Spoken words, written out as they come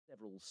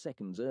several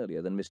seconds earlier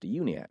than Mr.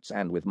 Uniacke's,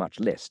 and with much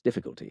less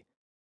difficulty.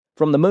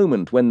 From the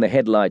moment when the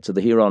headlights of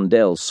the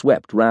Hirondelle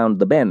swept round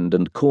the bend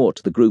and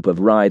caught the group of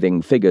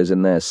writhing figures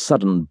in their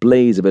sudden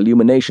blaze of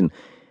illumination,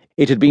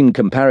 it had been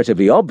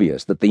comparatively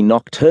obvious that the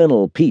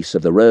nocturnal piece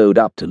of the road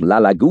up to La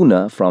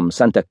Laguna from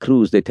Santa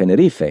Cruz de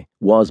Tenerife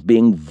was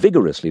being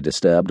vigorously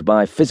disturbed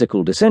by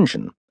physical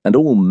dissension and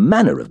all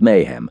manner of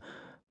mayhem,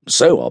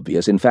 so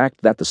obvious, in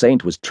fact, that the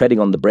Saint was treading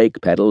on the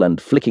brake pedal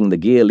and flicking the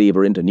gear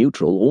lever into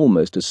neutral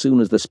almost as soon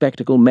as the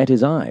spectacle met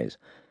his eyes.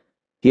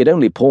 He had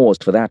only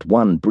paused for that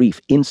one brief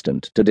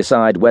instant to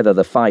decide whether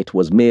the fight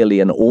was merely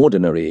an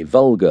ordinary,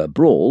 vulgar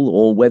brawl,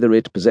 or whether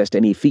it possessed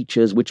any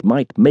features which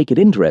might make it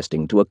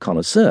interesting to a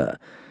connoisseur.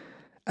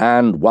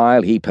 And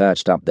while he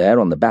perched up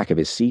there on the back of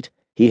his seat,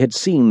 he had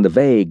seen the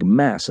vague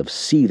mass of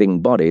seething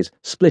bodies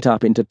split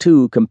up into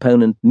two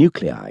component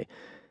nuclei.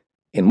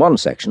 In one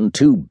section,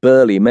 two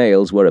burly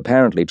males were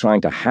apparently trying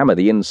to hammer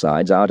the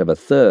insides out of a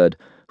third,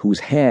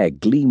 whose hair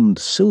gleamed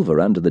silver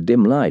under the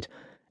dim light,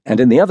 and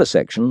in the other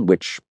section,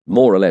 which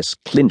more or less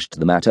clinched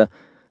the matter,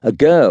 a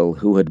girl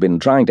who had been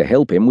trying to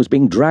help him was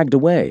being dragged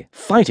away,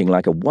 fighting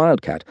like a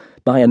wildcat,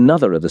 by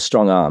another of the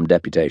strong-armed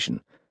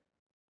deputation.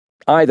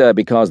 Either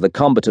because the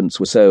combatants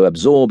were so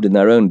absorbed in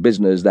their own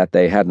business that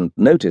they hadn't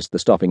noticed the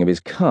stopping of his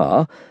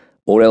car,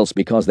 or else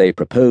because they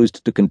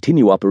proposed to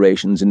continue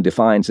operations in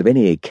defiance of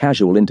any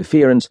casual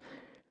interference,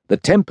 the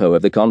tempo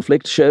of the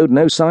conflict showed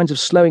no signs of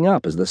slowing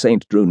up as the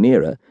Saint drew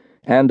nearer,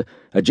 and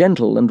a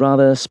gentle and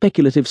rather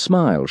speculative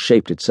smile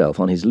shaped itself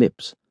on his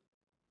lips.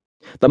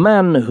 The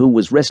man who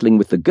was wrestling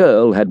with the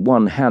girl had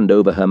one hand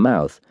over her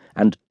mouth,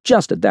 and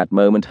just at that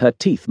moment her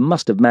teeth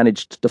must have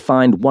managed to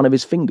find one of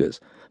his fingers,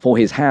 for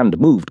his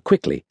hand moved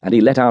quickly, and he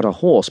let out a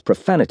hoarse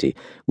profanity,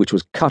 which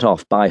was cut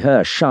off by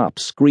her sharp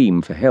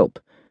scream for help.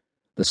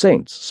 The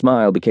Saint's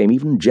smile became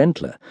even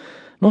gentler.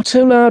 "Not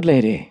so loud,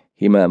 lady,"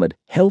 he murmured.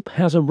 "Help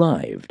has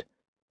arrived."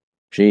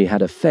 She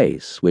had a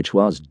face which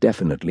was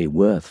definitely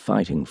worth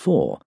fighting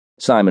for,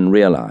 Simon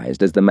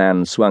realized as the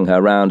man swung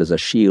her round as a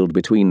shield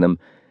between them,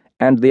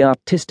 and the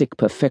artistic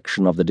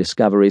perfection of the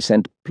discovery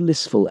sent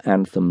blissful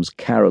anthems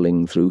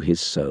carolling through his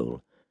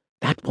soul.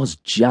 That was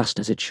just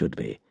as it should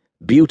be,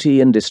 beauty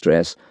in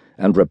distress,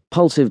 and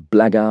repulsive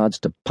blackguards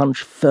to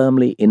punch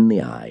firmly in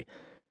the eye.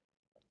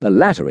 The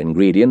latter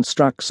ingredient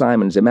struck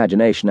Simon's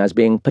imagination as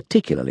being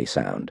particularly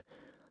sound.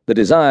 The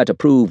desire to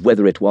prove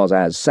whether it was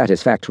as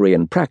satisfactory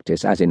in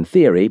practice as in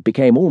theory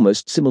became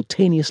almost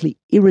simultaneously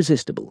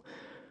irresistible.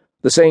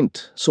 The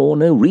Saint saw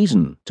no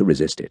reason to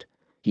resist it.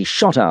 He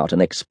shot out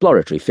an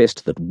exploratory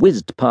fist that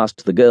whizzed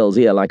past the girl's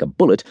ear like a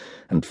bullet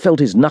and felt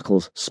his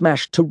knuckles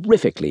smash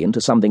terrifically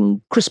into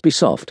something crispy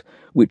soft,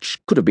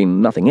 which could have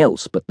been nothing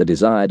else but the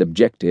desired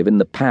objective in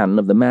the pan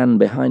of the man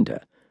behind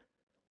her.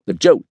 The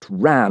jolt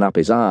ran up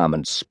his arm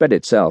and spread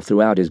itself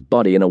throughout his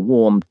body in a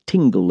warm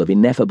tingle of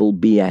ineffable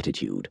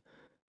beatitude.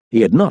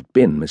 He had not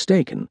been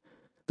mistaken.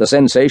 The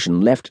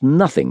sensation left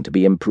nothing to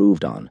be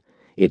improved on.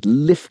 It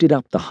lifted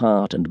up the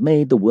heart and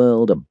made the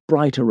world a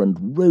brighter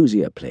and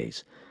rosier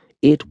place.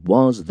 It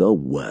was the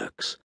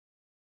works.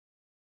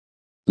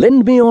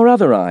 "Lend me your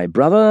other eye,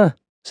 brother,"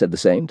 said the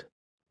Saint.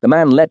 The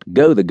man let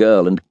go the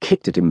girl and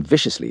kicked at him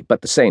viciously,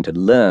 but the Saint had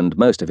learned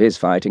most of his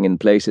fighting in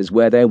places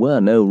where there were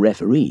no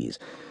referees,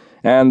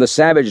 and the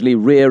savagely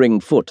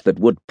rearing foot that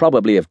would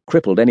probably have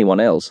crippled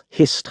anyone else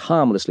hissed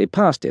harmlessly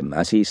past him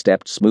as he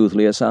stepped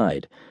smoothly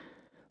aside.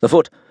 The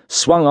foot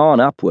swung on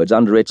upwards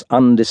under its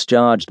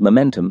undischarged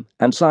momentum,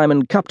 and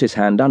Simon cupped his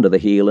hand under the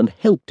heel and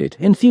helped it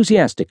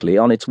enthusiastically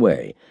on its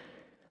way.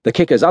 The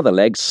kicker's other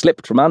leg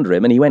slipped from under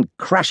him, and he went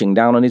crashing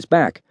down on his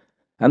back,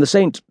 and the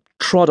Saint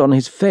trod on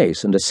his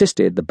face and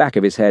assisted the back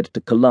of his head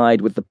to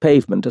collide with the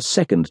pavement a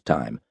second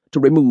time, to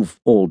remove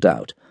all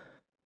doubt.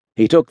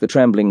 He took the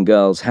trembling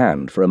girl's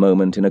hand for a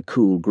moment in a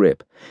cool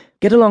grip.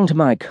 "Get along to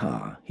my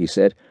car," he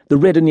said. "The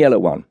red and yellow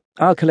one.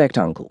 I'll collect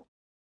Uncle."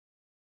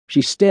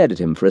 She stared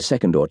at him for a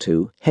second or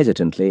two,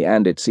 hesitantly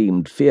and, it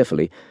seemed,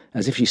 fearfully,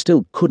 as if she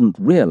still couldn't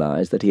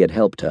realize that he had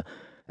helped her,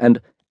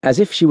 and as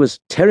if she was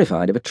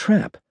terrified of a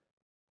trap.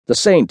 The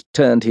Saint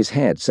turned his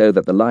head so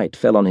that the light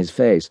fell on his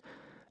face,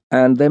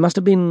 and there must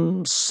have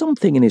been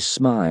something in his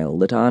smile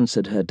that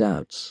answered her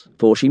doubts,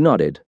 for she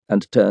nodded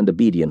and turned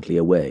obediently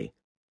away.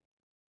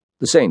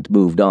 The Saint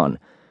moved on.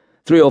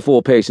 3 or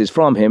 4 paces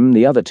from him,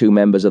 the other 2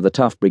 members of the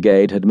tough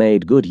brigade had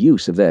made good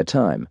use of their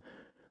time.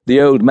 The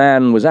old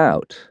man was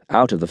out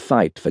of the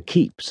fight for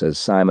keeps, as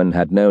Simon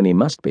had known he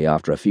must be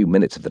after a few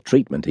minutes of the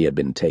treatment he had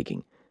been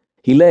taking.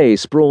 He lay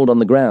sprawled on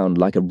the ground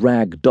like a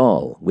rag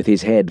doll, with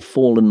his head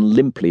fallen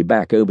limply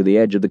back over the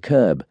edge of the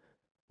curb.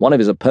 One of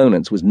his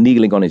opponents was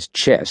kneeling on his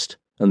chest,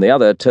 and the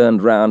other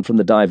turned round from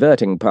the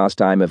diverting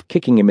pastime of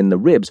kicking him in the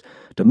ribs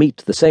to meet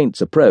the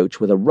Saint's approach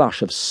with a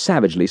rush of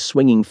savagely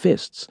swinging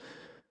fists.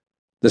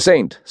 The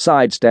Saint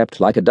sidestepped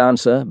like a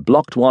dancer,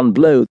 blocked one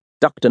blow,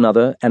 ducked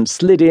another, and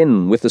slid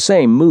in with the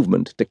same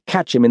movement to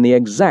catch him in the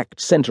exact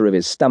centre of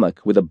his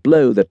stomach with a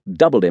blow that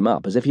doubled him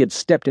up as if he had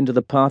stepped into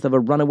the path of a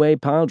runaway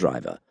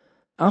pile-driver,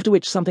 after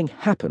which something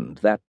happened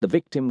that the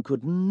victim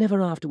could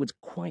never afterwards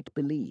quite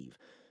believe,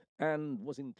 and was in